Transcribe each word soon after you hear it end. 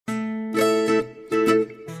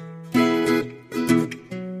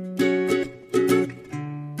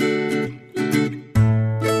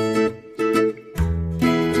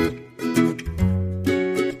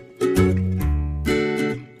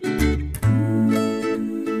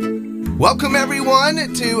Welcome,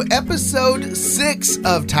 everyone, to episode 6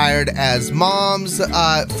 of Tired as Moms.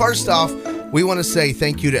 First off, we want to say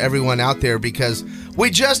thank you to everyone out there because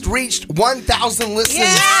we just reached 1,000 listens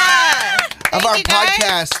of our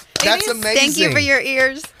podcast. That's amazing. Thank you for your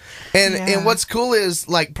ears. And what's cool is,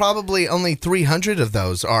 like, probably only 300 of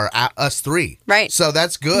those are us three. Right. So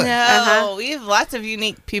that's good. No, we have lots of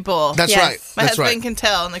unique people. That's Yes. right. My That's husband right. can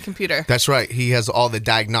tell on the computer. That's right. He has all the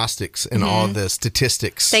diagnostics and all the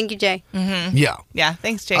statistics. Thank you, Jay. Yeah. Yeah,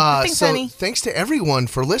 thanks, Jake. Thanks, so honey. thanks to everyone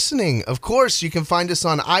for listening. Of course, you can find us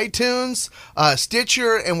on iTunes,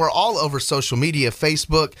 Stitcher, and we're all over social media,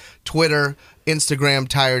 Facebook, Twitter, Instagram,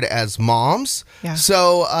 Tired as Moms. Yeah.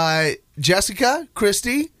 So, Jessica,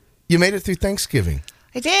 Christy, you made it through Thanksgiving.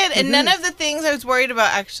 I did, and none of the things I was worried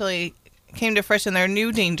about actually came to fruition. There are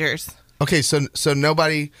new dangers. Okay, so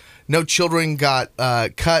no children got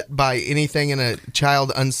cut by anything in a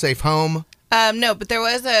child unsafe home? No, but there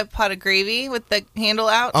was a pot of gravy with the handle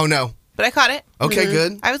out. Oh, no. But I caught it. Okay,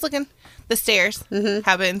 good. I was looking. The stairs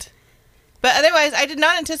happened. But otherwise, I did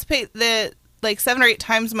not anticipate the 7 or 8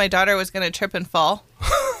 times my daughter was going to trip and fall.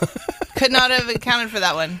 Could not have accounted for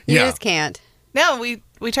that one. You Yeah. just can't. No,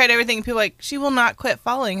 we tried everything. People were like, she will not quit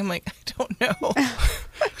falling. I'm like, I don't know.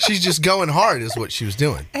 She's just going hard is what she was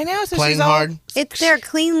doing. I know. So Playing she's all, hard. It's their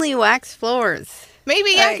cleanly waxed floors.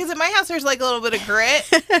 Maybe, yeah, Like- because at my house there's like a little bit of grit,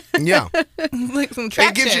 Yeah. like some It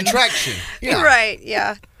traction. gives you traction. Yeah. Right,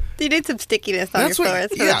 yeah. You need some stickiness on your floors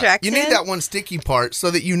for the traction. You need that one sticky part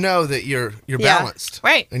so that you know that you're Yeah. balanced.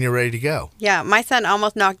 Right. And you're ready to go. Yeah, my son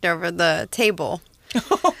almost knocked over the table.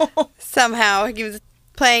 Somehow he was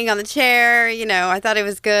playing on the chair. I thought it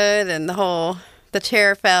was good, and the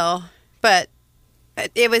chair fell. But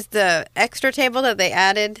it was the extra table that they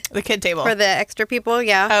added The kid table. for the extra people.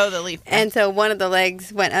 Yeah. Oh, the leaf. And so one of the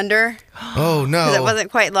legs went under Oh, no. because it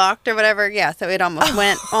wasn't quite locked or whatever. Yeah, so it almost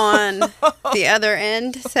went on the other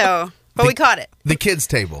end. So, but we caught it. The kids'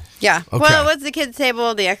 table. Yeah. Okay. Well, it was the kids'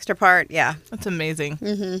 table, the extra part. Yeah. That's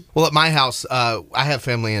amazing. Well, at my house, I have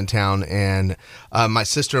family in town, and my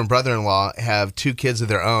sister and brother-in-law have 2 kids of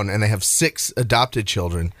their own, and they have 6 adopted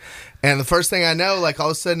children. And the first thing I know, like, all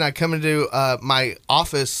of a sudden I come into my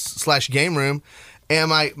office/game room, and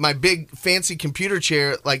my big fancy computer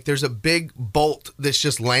chair, like, there's a big bolt that's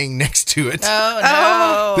just laying next to it Oh,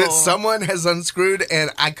 no. that someone has unscrewed,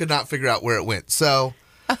 and I could not figure out where it went. So...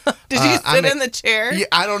 Did you I sit may- in the chair? Yeah,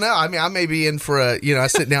 I don't know. I mean, I may be in for I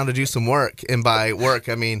sit down to do some work, and by work,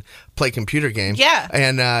 I mean play computer games. Yeah.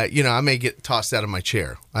 And, I may get tossed out of my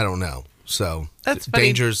chair. I don't know. So, That's funny.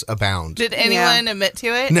 dangers abound. Did anyone admit to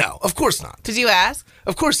it? No, of course not. Did you ask?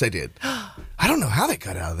 Of course I did. I don't know how they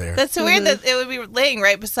got out of there. That's so weird that it would be laying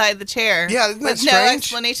right beside the chair. Yeah, isn't that with no strange?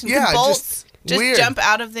 explanation. Yeah, Yeah, bolts just weird. jump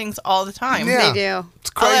out of things all the time. Yeah. They do. It's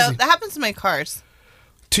crazy. Although that happens to my cars.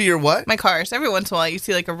 To your what? My cars. Every once in a while, you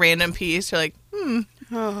see like a random piece. You're like, Oh,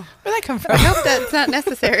 where'd that come from? I hope that's not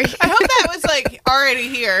necessary. I hope that was like already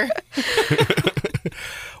here.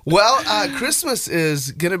 Well, Christmas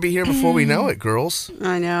is going to be here before we know it, girls.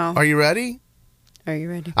 I know. Are you ready? Are you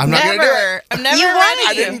ready? I'm not going to do it. Never. I'm never You ready.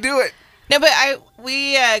 I didn't do it. No, but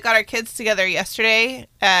we got our kids together yesterday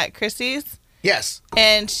at Chrissy's, Yes.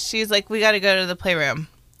 and she's like, we got to go to the playroom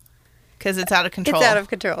because it's out of control. It's out of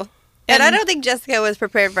control. And I don't think Jessica was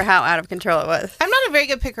prepared for how out of control it was. I'm not a very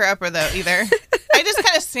good picker-upper, though, either. I just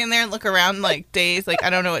kind of stand there and look around like dazed, like I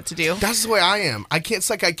don't know what to do. That's the way I am. I can't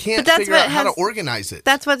But that's figure what out how to has- organize it.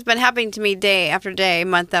 That's what's been happening to me day after day,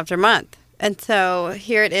 month after month. And so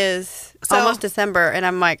here it is, So- almost December, and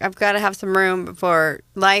I'm like, I've got to have some room for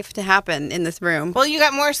life to happen in this room. Well, you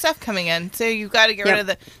got more stuff coming in, so you've got to get rid of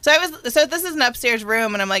the. So this is an upstairs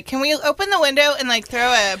room, and I'm like, can we open the window and like throw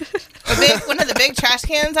a big one of the big trash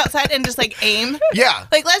cans outside and just like aim? Yeah.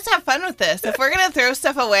 Like, let's have fun with this. If we're gonna throw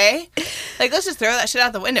stuff away, like let's just throw that shit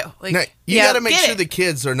out the window. Like, Now, you Yeah, got to make get sure it. the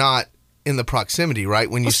kids are not in the proximity,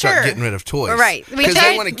 right? When you Well, start sure. getting rid of toys. Right. Because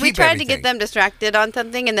they want to keep we tried everything. to get them distracted on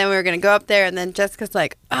something, and then we were going to go up there, and then Jessica's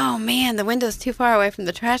like, oh, man, the window's too far away from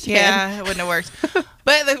the trash can. yeah, it wouldn't have worked.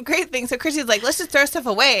 But the great thing, so Chrissy's like, let's just throw stuff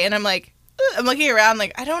away, and I'm like, I'm looking around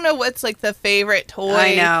like I don't know what's like the favorite toy.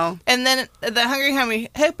 I know. And then the Hungry Hungry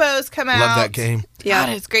Hippos come out. Love that game. Yeah.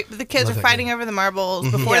 God, it's great. But the kids Love are that fighting over the marbles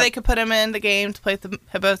before Yep. they could put them in the game to play with the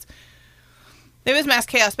hippos. It was mass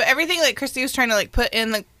chaos. But everything like Christy was trying to like put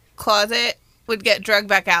in the closet would get drugged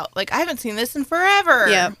back out. Like I haven't seen this in forever.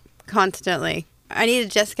 Yeah, constantly. I needed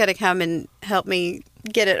Jessica to come and help me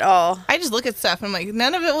get it all. I just look at stuff and I'm like,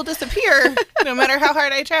 none of it will disappear, no matter how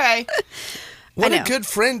hard I try. What I a know. good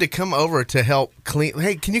friend to come over to help clean.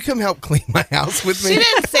 Hey, can you come help clean my house with me? She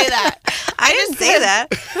didn't say that. I didn't say that.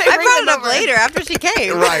 I bring brought it them up over. later after she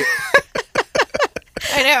came. Right.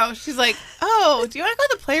 I I know. She's like, oh, do you want to go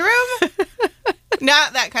to the playroom?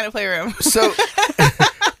 Not that kind of playroom. So,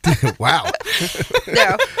 wow.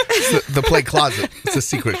 No. The play closet. It's a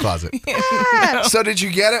secret closet. So did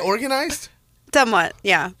you get it organized? Somewhat,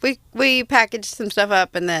 yeah. We packaged some stuff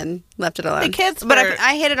up and then left it alone. The kids but were-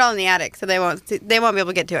 I hid it all in the attic, so they won't be able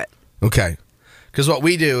to get to it. Okay. Because what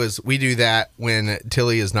we do is we do that when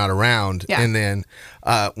Tilly is not around, Yeah. and then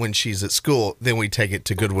when she's at school, then we take it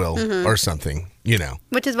to Goodwill or something, you know.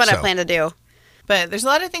 Which is what I So. plan to do. But there's a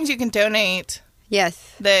lot of things you can donate Yes.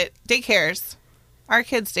 that daycares, our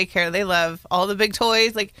kids' daycare, they love all the big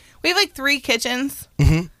toys. Like, we have like 3 kitchens.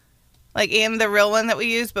 Mhm. Like, and the real one that we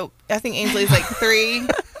use, but I think Ainsley's like 3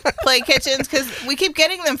 play kitchens because we keep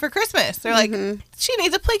getting them for Christmas. They're like, she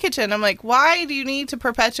needs a play kitchen. I'm like, why do you need to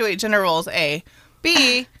perpetuate gender roles? A.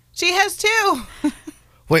 B. She has 2.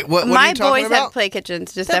 Wait, what are My you talking boys about? have play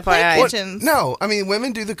kitchens, just The play FYI. kitchen. What? kitchens. No, I mean,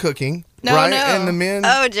 women do the cooking, No, right? no. And the men,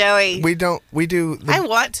 Oh, Joey. we don't, we do. The, I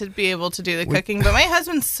want to be able to do the cooking, but my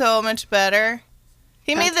husband's so much better.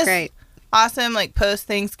 He made That's this great. awesome, like,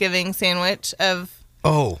 post-Thanksgiving sandwich of...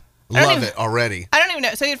 oh, don't love even- it already. I don't even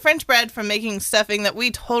know. So he had French bread from making stuffing that we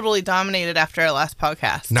totally dominated after our last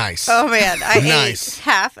podcast. Nice. Oh, man. I Nice. ate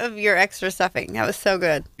half of your extra stuffing. That was so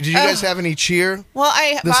good. Did you guys have any cheer? Well,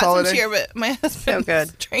 I This bought holiday? some cheer, but my husband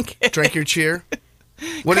good. drank it. Drank your cheer?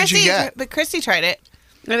 What did you Christy- get? But Christy tried it.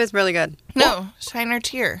 It was really good. No, Shiner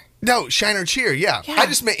Cheer. No, Shiner Cheer, yeah. Yeah. I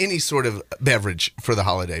just meant any sort of beverage for the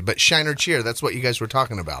holiday, but Shiner Cheer, that's what you guys were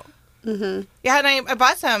talking about. Yeah, and I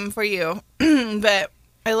bought some for you, but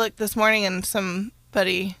I looked this morning and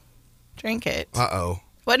somebody drank it. Uh-oh.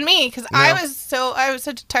 Wasn't me, because No. I was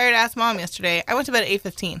such a tired ass mom yesterday. I went to bed at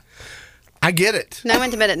 8:15. I get it. And I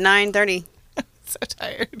went to bed at 9:30. So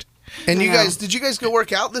tired. And you Wow. guys, did you guys go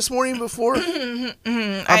work out this morning before our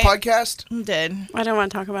podcast? I did. I don't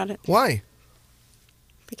want to talk about it Why?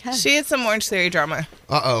 because She had some Orange Theory drama.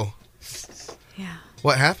 Uh-oh. yeah,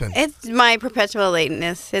 What happened? it's my perpetual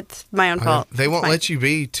lateness. It's my own fault. They won't It's let you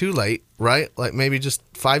be too late, right? Like maybe just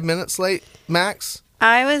 5 minutes late, max?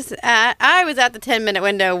 I was at the 10-minute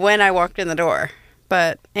window when I walked in the door,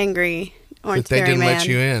 but angry Orange But they Theory didn't man. let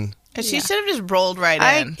you in. And she Yeah. should have just rolled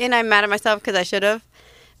right in. And I'm mad at myself because I should have,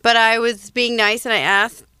 but I was being nice and I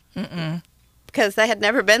asked because I had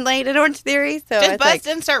never been late at Orange Theory, so Just I was bust like,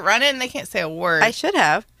 and start running. They can't say a word. I should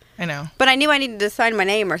have, I know. but I knew I needed to sign my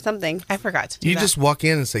name or something. I forgot to do You that. just walk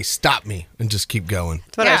in and say, stop me, and just keep going.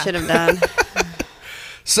 That's what Yeah. I should have done.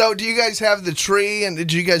 So, do you guys have the tree? And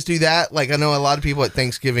did you guys do that? Like, I know a lot of people at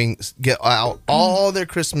Thanksgiving get out all their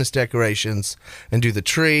Christmas decorations and do the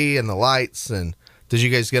tree and the lights. And did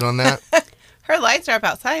you guys get on that? Her lights are up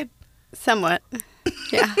outside. Somewhat,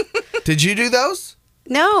 yeah. Did you do those?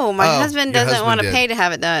 No, my Oh, husband your doesn't husband want to did. pay to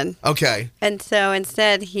have it done. Okay. And so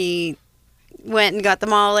instead, he went and got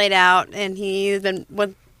them all laid out, and he's been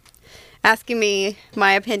asking me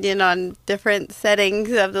my opinion on different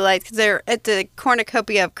settings of the lights because it's a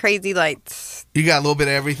cornucopia of crazy lights. You got a little bit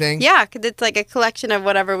of everything? Yeah, because it's like a collection of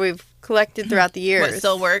whatever we've collected throughout the years. What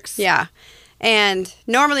still works. Yeah, and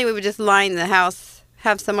normally we would just line the house,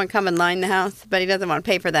 have someone come and line the house, but he doesn't want to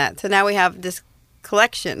pay for that. So now we have this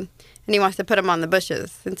collection, and he wants to put them on the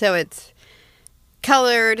bushes, and so it's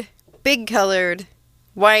colored, big colored,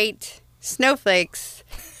 white snowflakes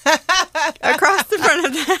across the front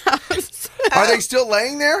of the house. Are they still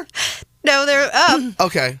laying there? No, they're up.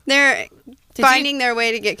 Okay. They're you- finding their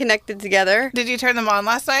way to get connected together. Did you turn them on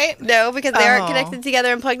last night? No, because they aren't Oh. connected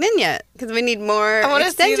together and plugged in yet. Because we need more I wanna see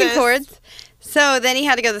extension this. cords. So then he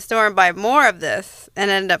had to go to the store and buy more of this,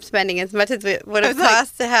 and ended up spending as much as it would have I was like-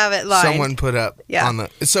 cost to have it lined. Someone put up Yeah. on the.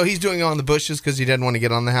 So he's doing it on the bushes because he didn't want to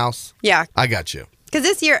get on the house? Yeah, I got you. because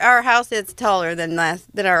this year our house is taller than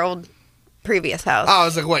our old previous house. Oh, I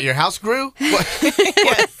was like, what? Your house grew? What?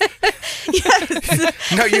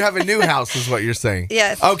 Yes. No, you have a new house, is what you're saying.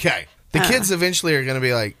 Yes. Okay. The kids eventually are going to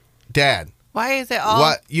be like, Dad, Why is it all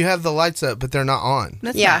what? You have the lights up, but they're not on.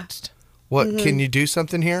 mismatched? What? Can you do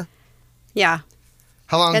something here? Yeah.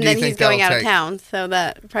 How long And do you then think he's going that'll out take? of town, so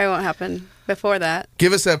that probably won't happen before that.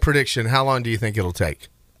 Give us a prediction. How long do you think it'll take?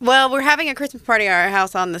 Well, we're having a Christmas party at our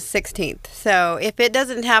house on the 16th. So if it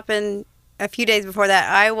doesn't happen a few days before that,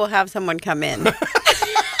 I will have someone come in.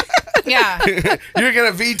 Yeah. You're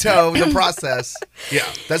going to veto the process. Yeah,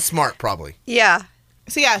 that's smart, probably. Yeah.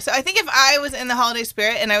 So I think if I was in the holiday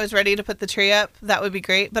spirit and I was ready to put the tree up, that would be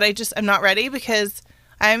great. But I'm not ready because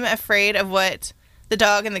I'm afraid of what the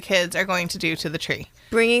dog and the kids are going to do to the tree.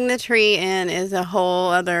 Bringing the tree in is a whole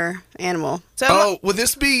other animal. So, Oh, would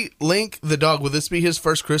this be Link, the dog? Would this be his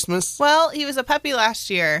first Christmas? well, he was a puppy last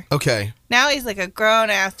year. Okay. Now he's like a grown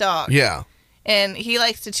ass dog. Yeah. and he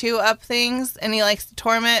likes to chew up things, and he likes to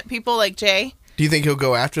torment people like Jay. Do you think he'll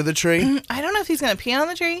go after the tree? I don't know if he's going to pee on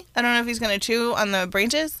the tree. I don't know if he's going to chew on the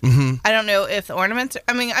branches. Mm-hmm. I don't know if the ornaments...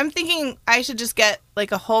 I'm thinking I should just get,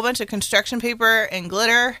 like, a whole bunch of construction paper and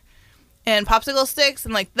glitter and popsicle sticks,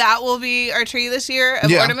 and, like, that will be our tree this year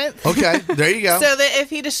of ornaments. Okay, there you go. So that if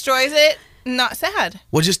he destroys it, not sad.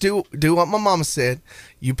 Well, just do what my mama said.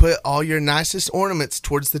 You put all your nicest ornaments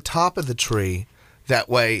towards the top of the tree. That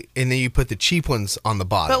way, and then you put the cheap ones on the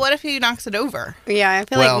bottom. But what if he knocks it over? Yeah, I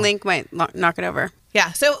feel Well- like Link might knock it over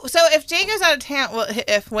Yeah, so if Jay goes out of town, well,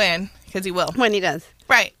 when, because he will. when he does.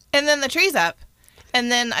 Right. And then the tree's up. And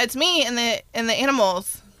then it's me and the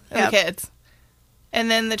animals and Yep. the kids. And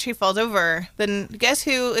then the tree falls over. Then guess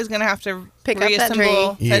who is going to have to Pick up that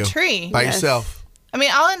reassemble tree. that You. tree? By Yes. yourself. I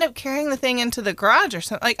mean, I'll end up carrying the thing into the garage or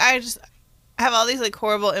something. Like, I just have all these, like,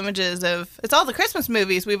 horrible images of... It's all the Christmas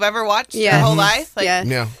movies we've ever watched Yes. our whole life. Like, Yes.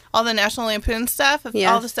 Yeah. all the National Lampoon stuff, of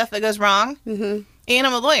Yes. all the stuff that goes wrong. Mm-hmm. And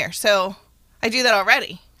I'm a lawyer, so I do that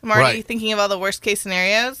already. I'm already Right. thinking of all the worst case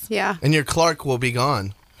scenarios. Yeah. And your Clark will be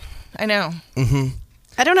gone. I know. Mm-hmm.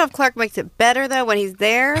 I don't know if Clark makes it better, though, when he's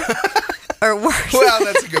there or worse. Well,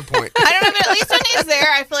 that's a good point. I don't know, but at least when he's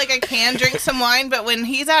there, I feel like I can drink some wine. But when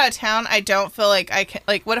he's out of town, I don't feel like I can.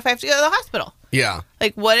 Like, what if I have to go to the hospital? Yeah.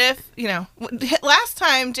 Like, what if, last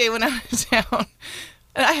time Jay went out of town,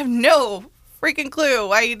 and I have no freaking clue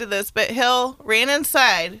why he did this, but Hill ran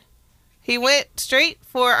inside. He went straight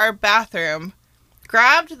for our bathroom,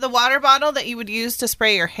 grabbed the water bottle that you would use to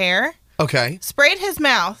spray your hair, Okay. sprayed his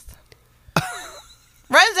mouth,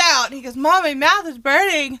 runs out, and he goes, Mom, my mouth is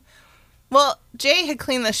burning. Well, Jay had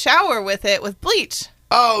cleaned the shower with it with bleach.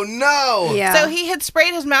 Oh, no. Yeah. So he had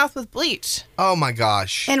sprayed his mouth with bleach. Oh, my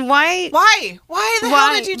gosh. And why? Why? Why the hell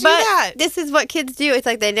did you do but that? This is what kids do. It's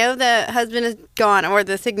like they know the husband is gone or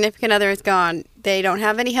the significant other is gone. They don't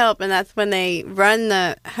have any help, and that's when they run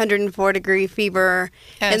the 104-degree fever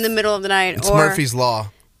Yes. in the middle of the night It's or Murphy's Law.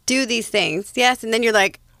 do these things. Yes, and then you're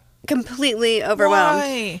like completely overwhelmed.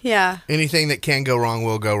 Why? Yeah. Anything that can go wrong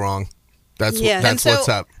will go wrong. That's Yes. that's And so- what's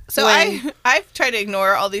up. So When- I've tried to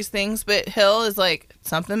ignore all these things, but Hill is like,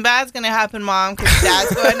 something bad's going to happen, Mom, because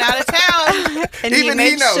Dad's going out of town. And Even he he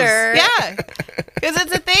made knows. sure. Yeah. Because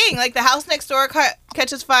it's a thing. Like, the house next door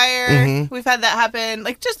catches fire. Mhm. We've had that happen.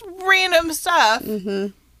 Like, just random stuff. Mm-hmm.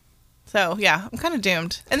 So, yeah, I'm kind of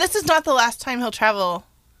doomed. And this is not the last time he'll travel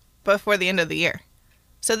before the end of the year.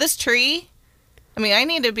 So this tree, I mean, I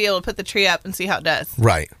need to be able to put the tree up and see how it does.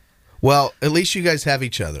 Right. Well, at least you guys have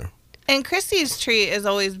each other. And Christy's tree is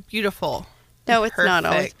always beautiful. No, it's not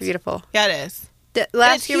always Perfect. beautiful. Yeah, it is.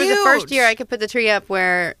 Last It's year was the first huge. year I could put the tree up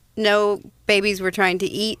where no babies were trying to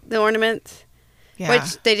eat the ornaments, Yeah.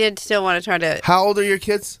 which they did still want to try to How old are your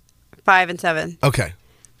kids? 5 and 7. Okay.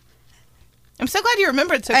 I'm so glad you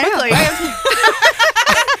remembered so I know. quickly.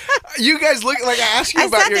 You guys look like I asked you I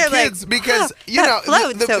about sat your there like, kids because, you that know,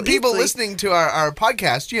 flowed the so people easily. listening to our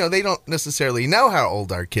podcast, you know, they don't necessarily know how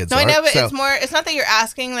old our kids No, are. I know, but so- it's not that you're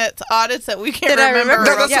asking that's odd, it's that we can't Did I remember.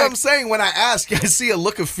 remember? No, that's Yeah. what I'm saying. When I ask, I see a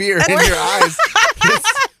look of fear in your eyes.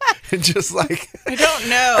 It's just like, I don't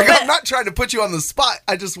know. like, I'm not trying to put you on the spot.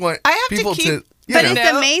 I just want I have to people keep- to, you But know. it's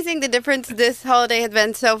amazing the difference this holiday has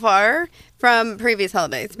been so far from previous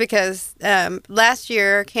holidays because last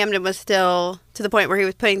year Camden was still to the point where he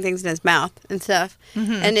was putting things in his mouth and stuff.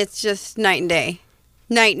 And it's just night and day.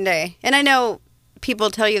 Night and day. And I know people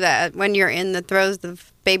tell you that when you're in the throes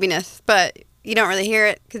of babiness, but you don't really hear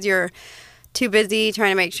it because you're too busy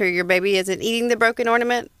trying to make sure your baby isn't eating the broken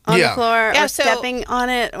ornament on Yeah. the floor Yeah, or so- stepping on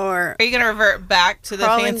it or... Are you going to revert back to the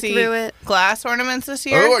Crawling fancy through it. glass ornaments this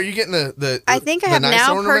year? Oh, are you getting the I think I the have nice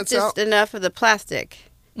now ornaments purchased out? enough of the plastic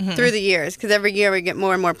through the years because every year we get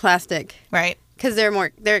more and more plastic Right. because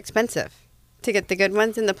they're expensive to get the good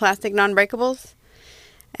ones in the plastic non-breakables,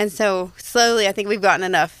 and so slowly I think we've gotten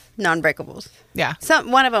enough non-breakables. Yeah.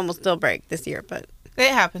 One of them will still break this year, but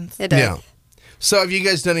It happens. it does. Yeah. So have you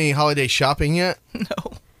guys done any holiday shopping yet?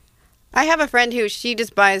 No. I have a friend who she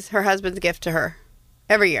just buys her husband's gift to her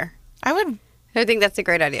every year. I would I think that's a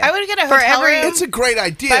great idea. I would get a For hotel every- room It's a great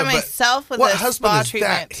idea, by but myself with what a husband spa is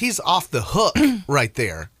treatment. that? He's off the hook right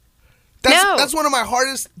there. That's, No. that's one of my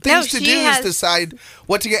hardest things No, to she do has- is decide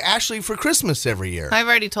what to get Ashley for Christmas every year. I've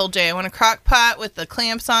already told Jay I want a crock pot with the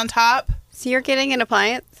clamps on top. So you're getting an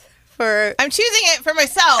appliance for... I'm choosing it for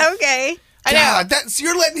myself. Okay. I know. God,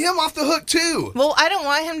 you're letting him off the hook too. Well, I don't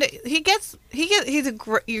want him to. He's you're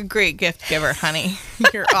a great gift giver, honey.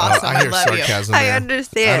 You're awesome. I hear love you. sarcasm I there.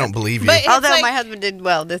 understand. I don't believe you. But- It's Although like- my husband did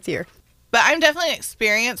well this year. But I'm definitely an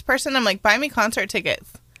experienced person. I'm like, buy me concert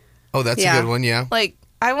tickets. Oh, that's Yeah. a good one, yeah. Like,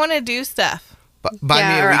 I want to do stuff. buy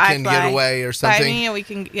Yeah, me a or weekend iFly. getaway or Buy something. me and we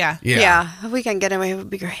can, yeah. Yeah. A weekend getaway would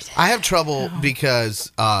be great. I have trouble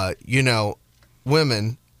because,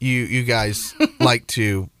 women, you guys like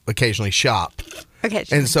to occasionally shop. Okay.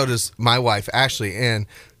 And so does my wife, Ashley. And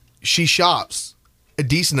she shops a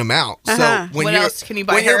decent amount. Uh-huh. So when What you're, else can you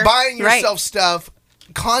buy when you're her? buying Right. yourself stuff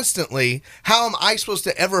constantly, how am I supposed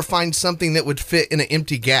to ever find something that would fit in an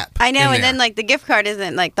empty gap? I know, in and there? then like the gift card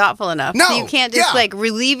isn't like thoughtful enough. No, So you can't just yeah. like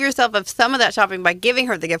relieve yourself of some of that shopping by giving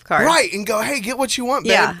her the gift card. Right, and go, hey, get what you want,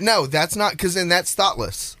 babe. Yeah. No, that's not, because then that's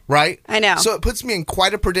thoughtless, right? I know. So it puts me in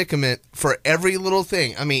quite a predicament for every little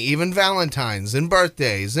thing. I mean, even Valentine's and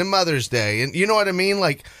birthdays and Mother's Day, and you know what I mean?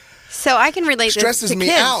 Like, So I can relate this stresses to me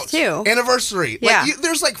kids out. too. Anniversary. Yeah. Like,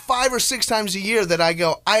 there's like 5 or 6 times a year that I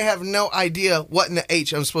go, I have no idea what in the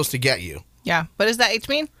H I'm supposed to get you. Yeah. What does that H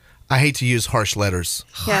mean? I hate to use harsh letters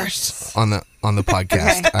Yes. on the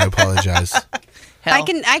podcast. Okay. I apologize. Hell.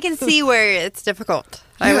 I can see where it's difficult.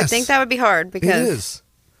 I would Yes. think that would be hard It because is.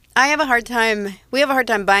 I have a hard time. We have a hard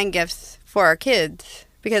time buying gifts for our kids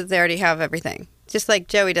because they already have everything, just like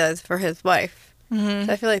Joey does for his wife. Mm-hmm.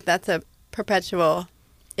 So I feel like that's a perpetual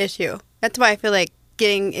issue. That's why I feel like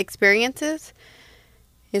getting experiences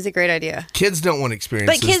is a great idea. Kids don't want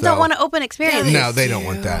experiences. But kids though. don't want to open experiences. No, they don't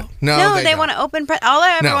want that. No, they don't. want to open. All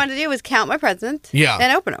I ever No. wanted to do was count my presents. Yeah.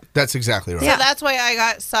 And open them. That's exactly right. Yeah. So that's why I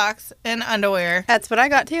got socks and underwear That's what I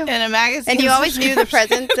got too. and a magazine. And you always knew the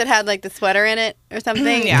presents that had like the sweater in it or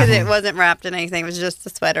something Yeah. because it wasn't wrapped in anything. It was just the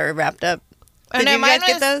sweater wrapped up. Oh, Did no, you mine guys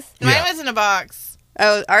get was, those? Mine Yeah. was in a box.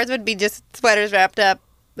 Oh, ours would be just sweaters wrapped up,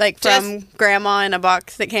 like from Just- grandma in a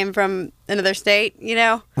box that came from another state, you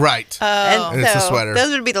know? Right. Oh, And it's a sweater.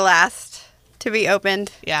 Those would be the last to be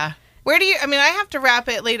opened. yeah. Where do you? I mean, I have to wrap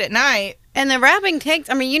it late at night. And the wrapping takes,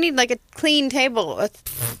 I mean, you need like a clean table, a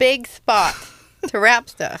big spot to wrap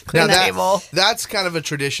stuff. Now Clean that- table. that's kind of a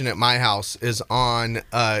tradition at my house. Is on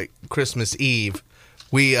Christmas Eve,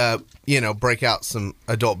 we break out some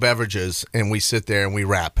adult beverages and we sit there and we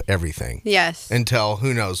wrap everything Yes. until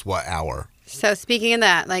who knows what hour. So speaking of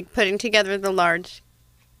that, like putting together the large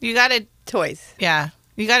You got to, toys. yeah.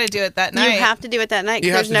 You got to do it that night. You have to do it that night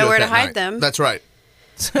You because have there's to do it nowhere to that hide night. them. That's right.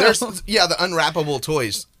 There's the unwrappable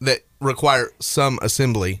toys that require some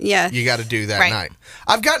assembly. Yes. You got to do that Right. night.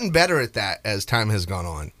 I've gotten better at that as time has gone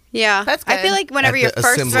on. Yeah. That's I feel good. like whenever At you're the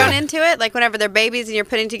first assembly. thrown into it, like whenever they're babies and you're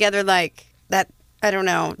putting together like that, I don't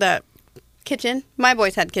know, that kitchen. My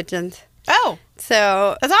boys had kitchens. Oh,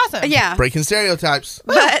 So, that's awesome. yeah. Breaking stereotypes.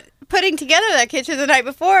 But putting together that kitchen the night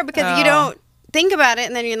before because you Oh. don't think about it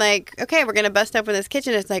and then you're like, okay, we're going to bust open this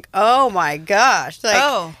kitchen. It's like, oh my gosh. Like,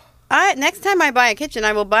 Oh, next time I buy a kitchen,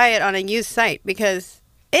 I will buy it on a used site because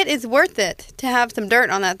it is worth it to have some dirt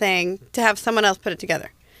on that thing to have someone else put it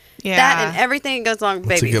together. yeah. That and everything that goes along with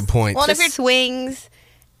That's babies. a good point. Well, The if you're- swings,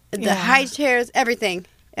 the Yeah. high chairs, everything.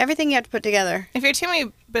 Everything you have to put together. If you're too many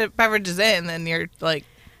beverages in, then you're like,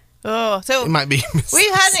 oh. So It might be.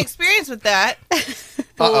 we've had an experience with that.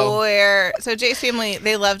 Uh-oh. Where Jay's family,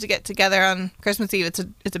 they love to get together on Christmas Eve.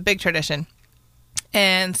 It's a big tradition,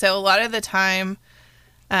 and so a lot of the time,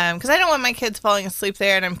 because I don't want my kids falling asleep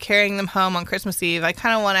there, and I'm carrying them home on Christmas Eve. I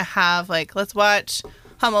kind of want to have like, let's watch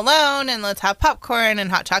Home Alone and let's have popcorn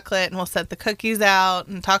and hot chocolate, and we'll set the cookies out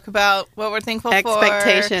and talk about what we're thankful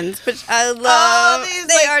Expectations, which I love. Oh, these,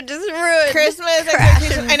 they like, are just ruined. Christmas Crash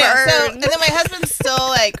expectations. and I know. So, burn. and then my husband's still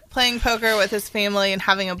like playing poker with his family and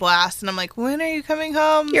having a blast. And I'm like, when are you coming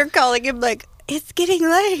home? You're calling him like, it's getting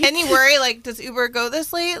late. And you worry, like, does Uber go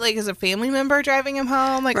this late? Like, is a family member driving him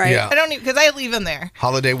home? Like, Right. Yeah. I don't even, because I leave him there.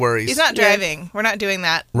 Holiday worries. He's not Yes. driving. We're not doing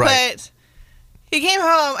that. Right. But he came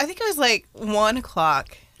home, I think it was like 1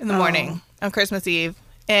 o'clock in the Oh. morning on Christmas Eve,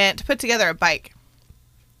 and to put together a bike.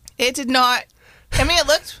 It did not, I mean, it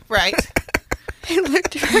looked right, It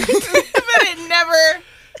looked right. but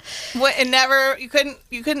it never, you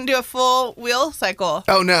couldn't do a full wheel cycle.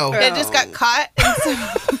 Oh no. It just got caught. And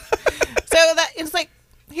so that it's like,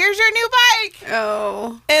 here's your new bike.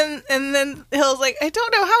 Oh. And then Hill's like, I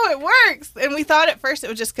don't know how it works. And we thought at first it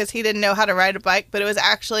was just because he didn't know how to ride a bike, but it was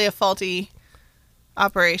actually a faulty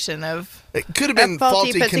operation of, It could have been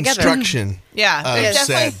faulty faulty put together. construction yeah. of There's said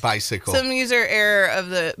definitely bicycle. some user error of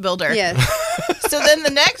the builder. Yes. So then the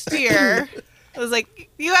next year, it was like,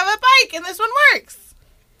 you have a bike and this one works.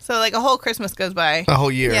 So like a whole Christmas goes by. A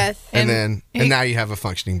whole year. Yes. And And then he- now you have a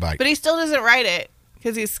functioning bike. But he still doesn't ride it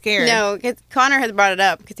because he's scared. No, 'cause Connor has brought it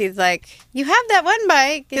up because he's like, you have that one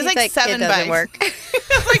bike. And He has, he's like, 7 it doesn't bikes. work.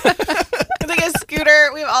 It's like a scooter.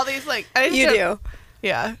 We have all these like, I just You don't- do.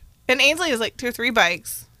 Yeah. And Ainsley has like 2 or 3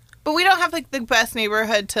 bikes. But we don't have like the best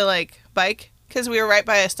neighborhood to like bike because we were right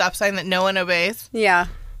by a stop sign that no one obeys. Yeah.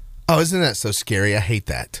 Oh, isn't that so scary? I hate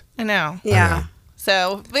that. I know. Yeah.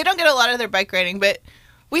 So we don't get a lot of their bike riding, but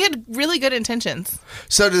we had really good intentions.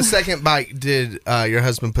 So the second bike, did your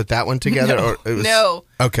husband put that one together? No. Or it was, No.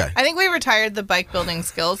 Okay. I think we retired the bike building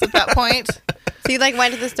skills at that point. So you like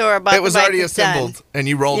went to the store, bought It was the bike, already it's done. assembled, and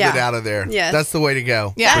you rolled Yeah. it out of there. Yes. That's the way to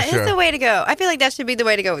go. Yeah. That for is sure. the way to go. I feel like that should be the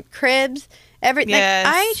way to go with cribs. Yes. Like,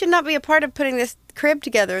 I should not be a part of putting this crib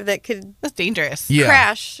together that could That's dangerous. Yeah.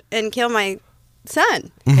 crash and kill my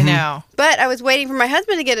son. I know. But I was waiting for my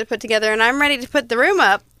husband to get it put together, and I'm ready to put the room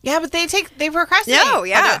up. Yeah, but they procrastinate. No,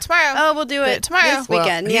 yeah. I'll do it tomorrow. Oh, we'll do it tomorrow. this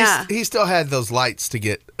weekend. he's- Yeah. He still had those lights to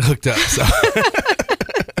get hooked up. So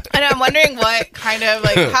I know. I'm wondering what kind of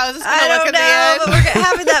how is this I gonna look don't at know, the but end? we're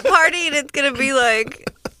having that party, and it's gonna be like.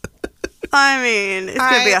 I mean, it's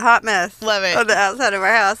gonna be I a hot mess. love it. On the outside of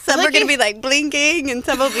our house. Some Like are gonna you- be like blinking, and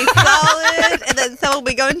some will be solid, and then some will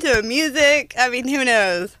be going to a music. I mean, who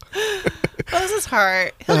knows? Bless his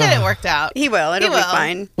heart. He'll get it worked out. He will. It'll be will.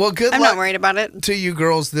 fine. well, good I'm luck not worried about it. to you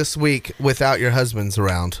girls this week without your husbands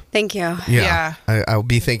around. Thank you. Yeah. I'll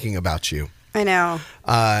be thinking about you. I know.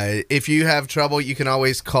 If you have trouble, you can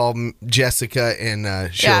always call Jessica,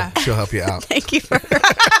 and she'll Yeah. she'll help you out. Thank you for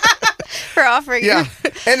for offering Yeah,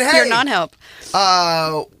 and hey, your non-help.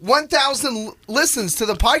 1,000 listens to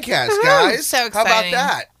the podcast, guys. So How about exciting.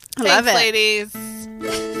 that? I love Thanks, it. ladies.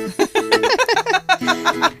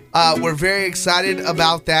 We're very excited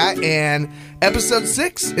about that. And episode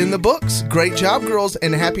 6 in the books. Great job, girls,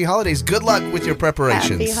 and happy holidays. Good luck with your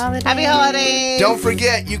preparations. Happy holidays. Happy holidays. Don't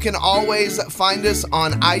forget, you can always find us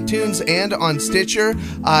on iTunes and on Stitcher.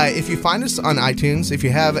 If you find us on iTunes, if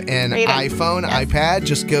you have an Read 'em. iPhone, iPad,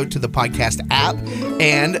 just go to the podcast app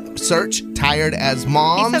and search Tired as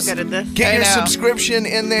Moms. He's so good at this. Get I your know. subscription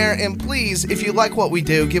in there, and please, if you like what we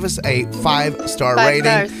do, give us a 5-star 5 rating.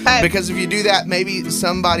 stars. 5. Because if you do that, maybe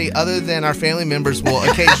somebody other than our family members will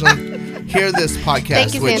occasionally hear this podcast,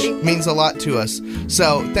 Thank you, which Sandy. means a lot to us.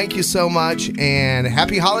 So thank you so much, and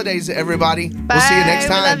happy holidays, everybody. We'll see you next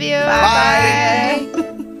Bye. time. We love you. Bye. Bye.